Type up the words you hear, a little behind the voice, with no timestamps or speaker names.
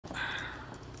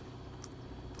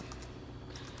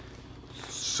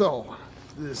So,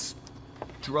 this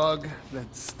drug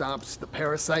that stops the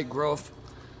parasite growth?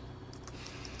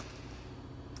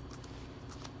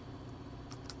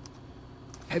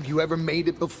 Have you ever made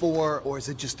it before, or is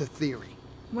it just a theory?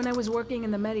 When I was working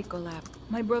in the medical lab,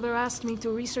 my brother asked me to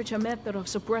research a method of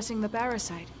suppressing the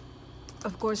parasite.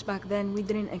 Of course, back then, we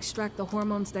didn't extract the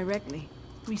hormones directly.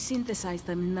 We synthesized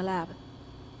them in the lab.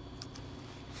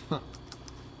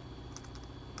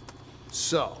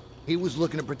 So, he was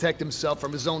looking to protect himself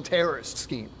from his own terrorist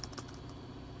scheme.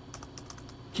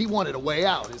 He wanted a way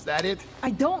out, is that it? I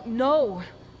don't know.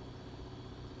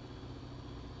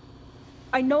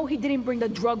 I know he didn't bring the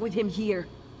drug with him here.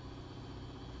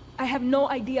 I have no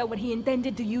idea what he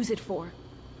intended to use it for.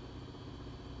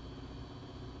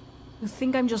 You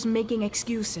think I'm just making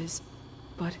excuses,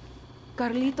 but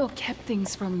Carlito kept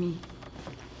things from me.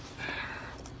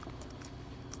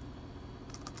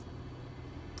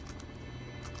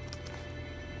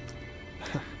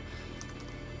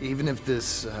 Even if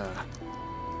this,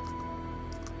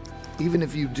 even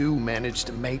if you do manage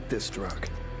to make this drug,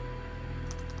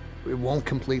 it won't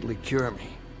completely cure me,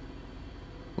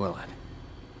 will it?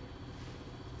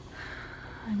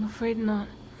 I'm afraid not.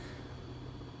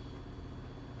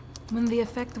 When the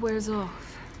effect wears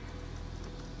off,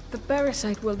 the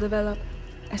parasite will develop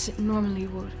as it normally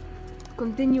would,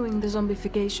 continuing the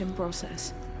zombification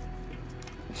process.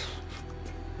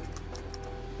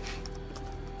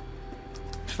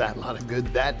 Fat lot of good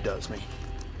that does me.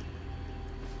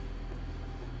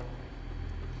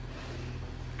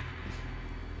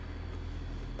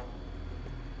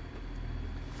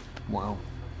 Well,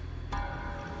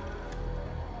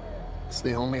 it's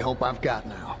the only hope I've got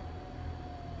now.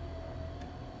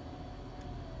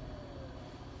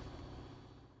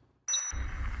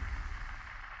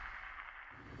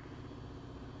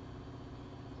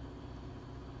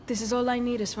 This is all I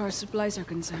need as far as supplies are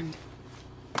concerned.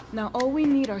 Now all we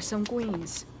need are some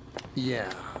queens. Yeah,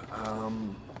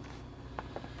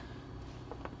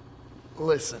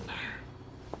 listen.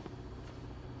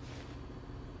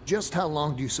 Just how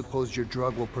long do you suppose your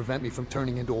drug will prevent me from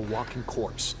turning into a walking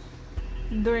corpse?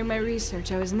 During my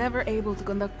research, I was never able to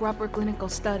conduct proper clinical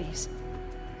studies.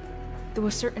 To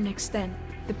a certain extent,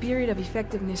 the period of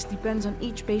effectiveness depends on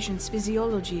each patient's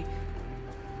physiology.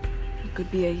 It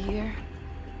could be a year,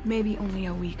 maybe only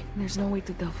a week. There's no way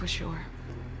to tell for sure.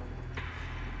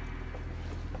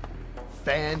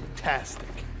 Fantastic.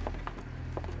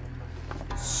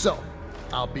 So,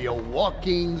 I'll be a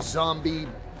walking zombie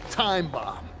time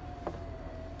bomb.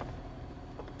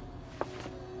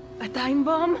 A time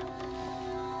bomb?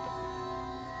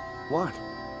 What?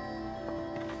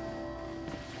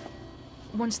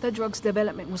 Once the drug's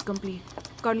development was complete,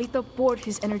 Carlito poured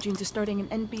his energy into starting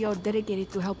an NPO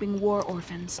dedicated to helping war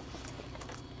orphans.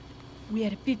 We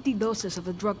had 50 doses of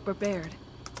the drug prepared.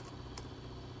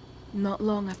 Not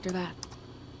long after that,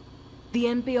 the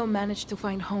NPO managed to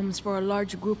find homes for a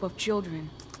large group of children.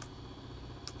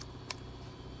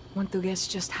 Want to guess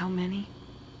just how many?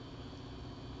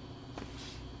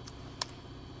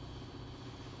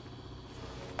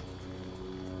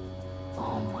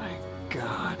 Oh my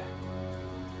God.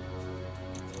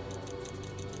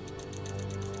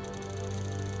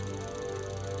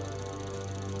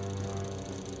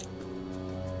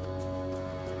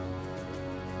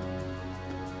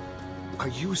 Are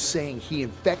you saying he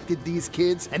infected these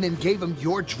kids and then gave them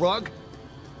your drug?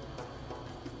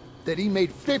 That he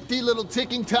made 50 little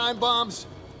ticking time bombs?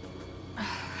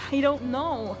 I don't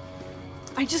know.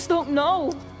 I just don't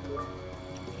know.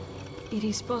 It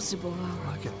is possible,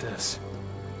 though. Look at this.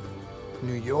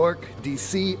 New York,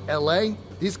 DC, LA.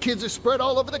 These kids are spread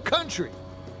all over the country.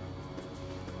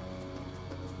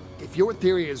 If your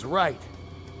theory is right,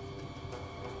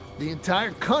 the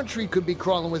entire country could be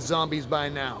crawling with zombies by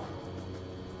now.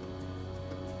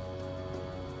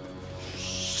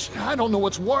 I don't know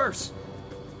what's worse.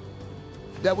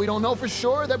 That we don't know for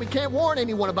sure, that we can't warn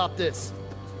anyone about this.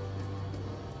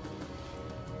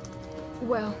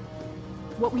 Well,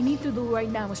 what we need to do right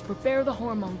now is prepare the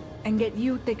hormone and get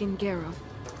you taken care of.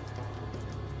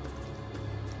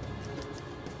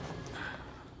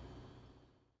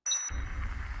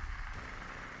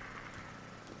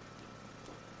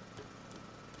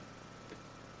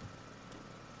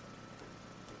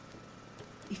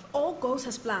 If all goes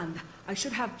as planned, I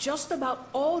should have just about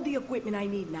all the equipment I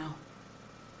need now.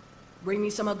 Bring me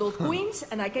some adult queens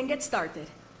and I can get started.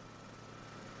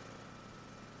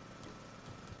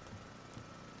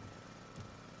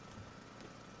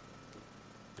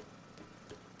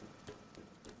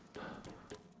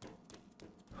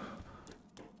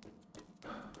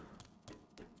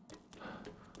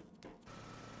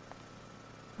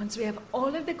 Once we have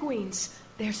all of the queens,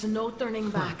 there's no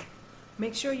turning back.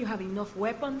 Make sure you have enough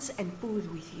weapons and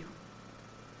food with you.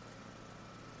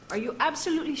 Are you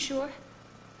absolutely sure?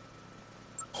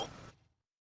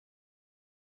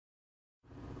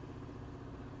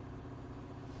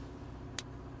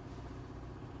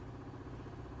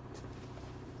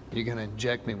 You're gonna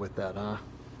inject me with that, huh?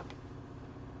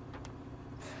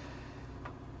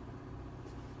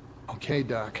 Okay,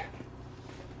 Doc.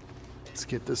 Let's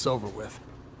get this over with.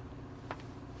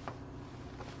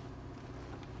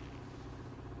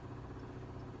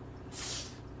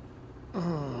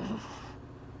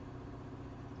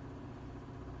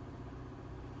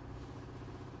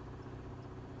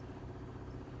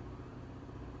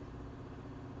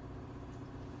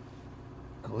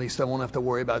 At least I won't have to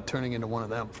worry about turning into one of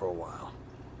them for a while.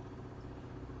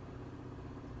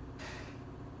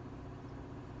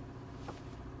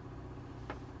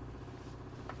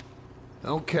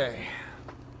 Okay.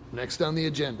 Next on the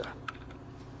agenda.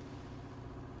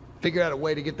 Figure out a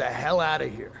way to get the hell out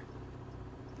of here.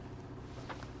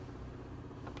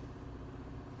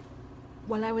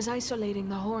 While I was isolating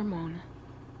the hormone,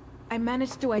 I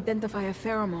managed to identify a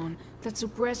pheromone that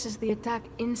suppresses the attack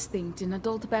instinct in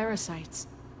adult parasites.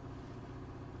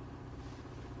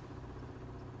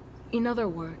 In other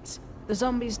words, the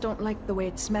zombies don't like the way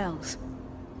it smells.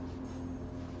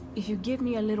 If you give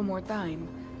me a little more time,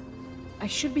 I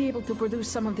should be able to produce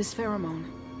some of this pheromone.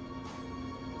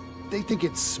 They think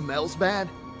it smells bad?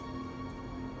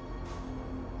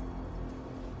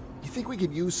 You think we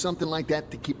could use something like that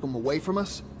to keep them away from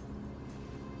us?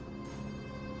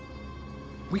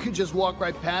 We could just walk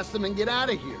right past them and get out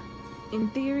of here. In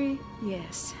theory,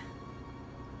 yes.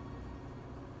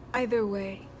 Either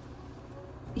way,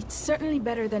 it's certainly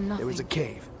better than nothing. There was a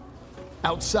cave.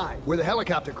 Outside, where the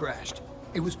helicopter crashed.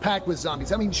 It was packed with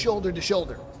zombies, I mean shoulder to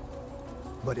shoulder.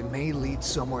 But it may lead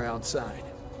somewhere outside.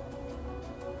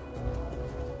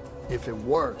 If it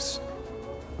works,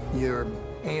 your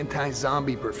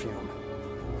anti-zombie perfume,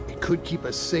 it could keep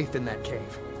us safe in that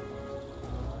cave.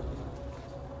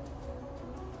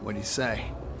 What do you say?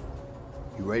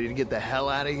 You ready to get the hell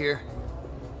out of here?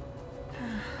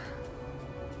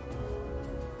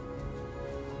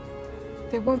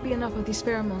 There won't be enough of this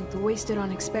pheromone to waste it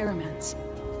on experiments.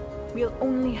 We'll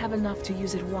only have enough to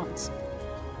use it once.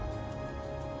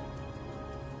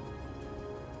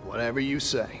 Whatever you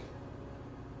say.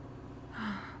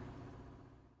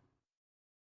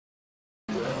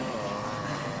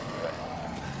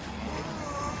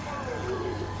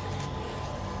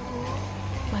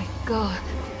 My God.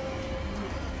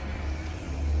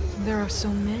 There are so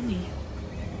many.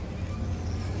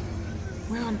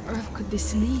 Where on earth could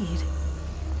this lead?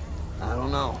 I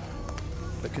don't know.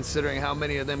 But considering how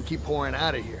many of them keep pouring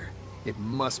out of here, it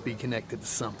must be connected to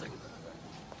something.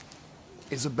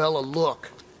 Isabella,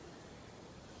 look.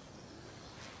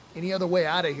 Any other way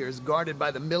out of here is guarded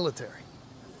by the military.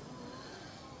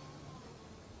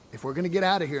 If we're gonna get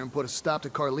out of here and put a stop to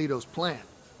Carlito's plan,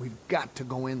 we've got to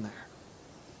go in there.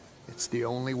 It's the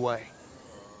only way.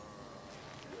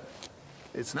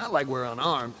 It's not like we're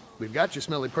unarmed. We've got your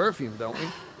smelly perfume, don't we?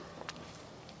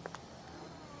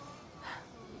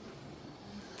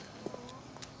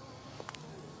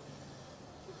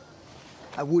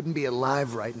 I wouldn't be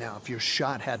alive right now if your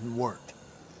shot hadn't worked.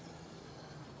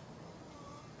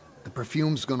 The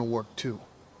perfume's gonna work too.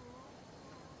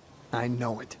 I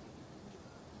know it.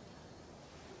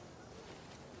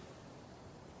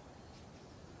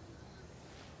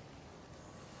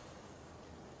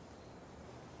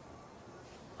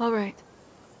 All right.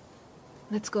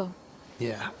 Let's go.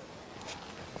 Yeah.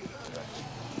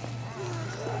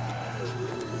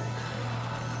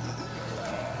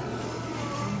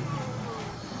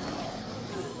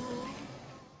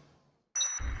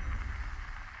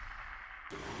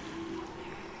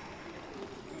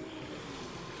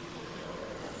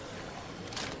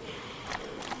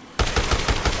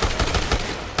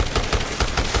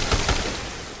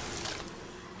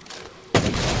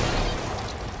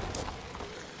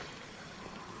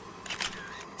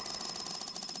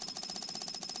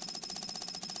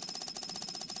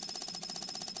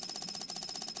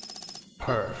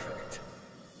 Perfect.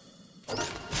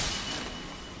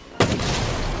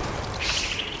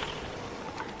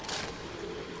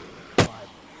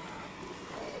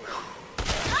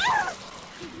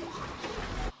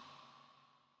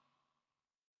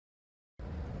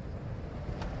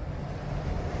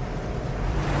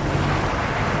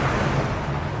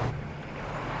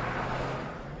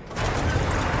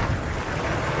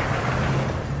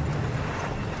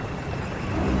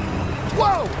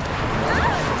 Whoa!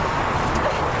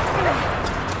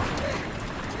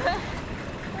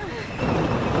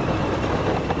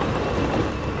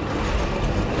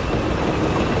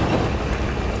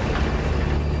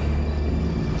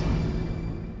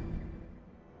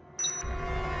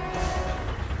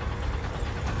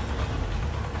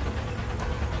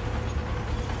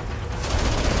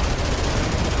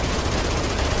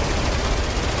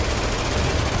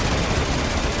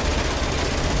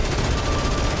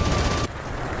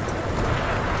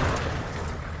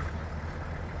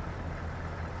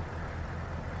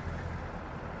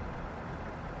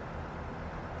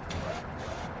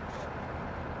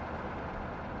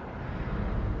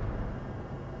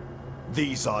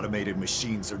 These automated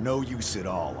machines are no use at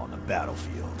all on the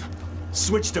battlefield.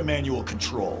 Switch to manual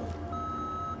control.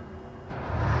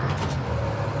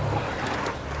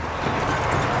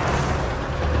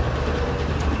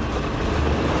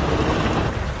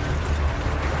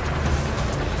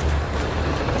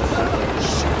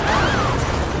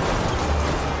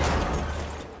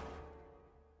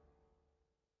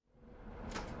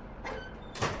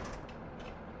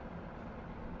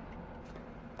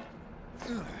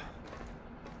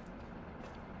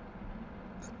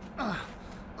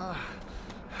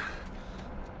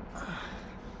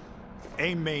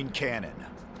 Aim main cannon.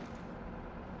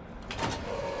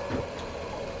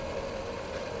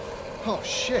 Oh,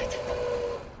 shit.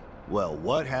 Well,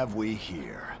 what have we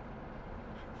here?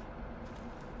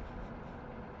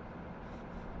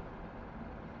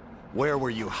 Where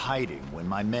were you hiding when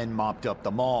my men mopped up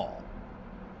the mall?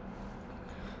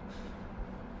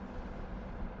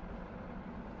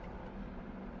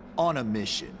 On a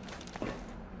mission,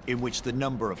 in which the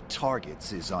number of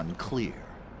targets is unclear,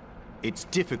 it's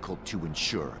difficult to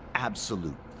ensure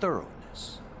absolute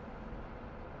thoroughness.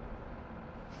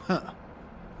 Huh.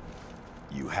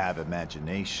 You have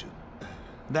imagination.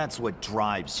 That's what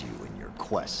drives you in your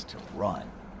quest to run.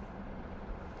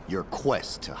 Your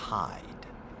quest to hide.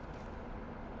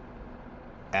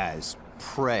 As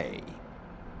prey,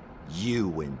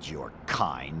 you and your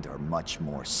kind are much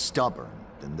more stubborn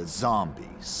than the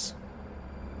zombies.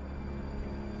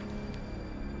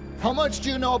 How much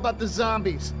do you know about the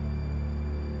zombies?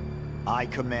 I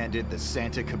commanded the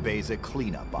Santa Cabeza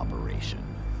cleanup operation.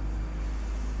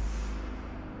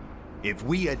 If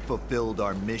we had fulfilled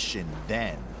our mission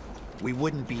then, we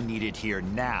wouldn't be needed here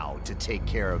now to take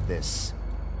care of this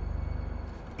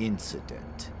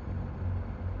incident.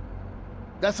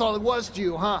 That's all it was to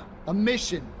you, huh? A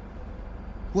mission.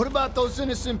 What about those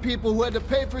innocent people who had to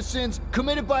pay for sins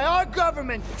committed by our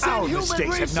government? Our Human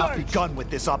mistakes have not research! begun with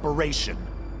this operation.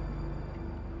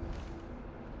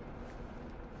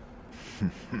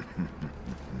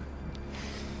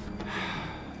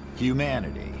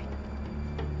 Humanity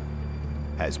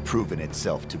has proven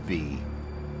itself to be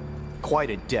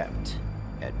quite adept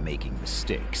at making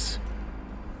mistakes.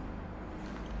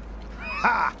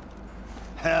 Ha!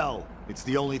 Hell, it's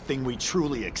the only thing we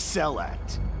truly excel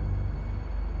at.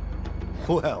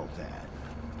 Well then,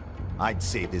 I'd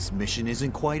say this mission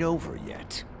isn't quite over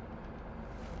yet.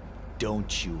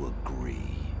 Don't you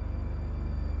agree?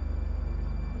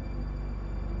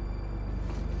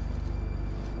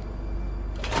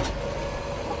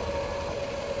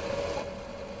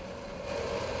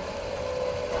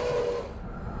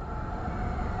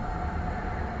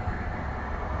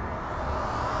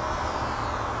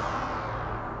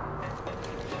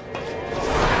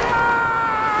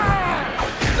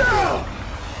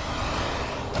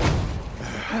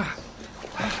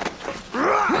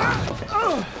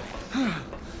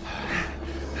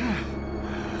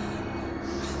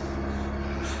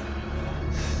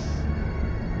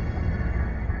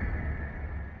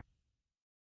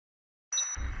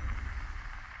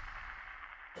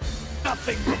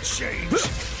 Nothing will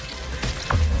change.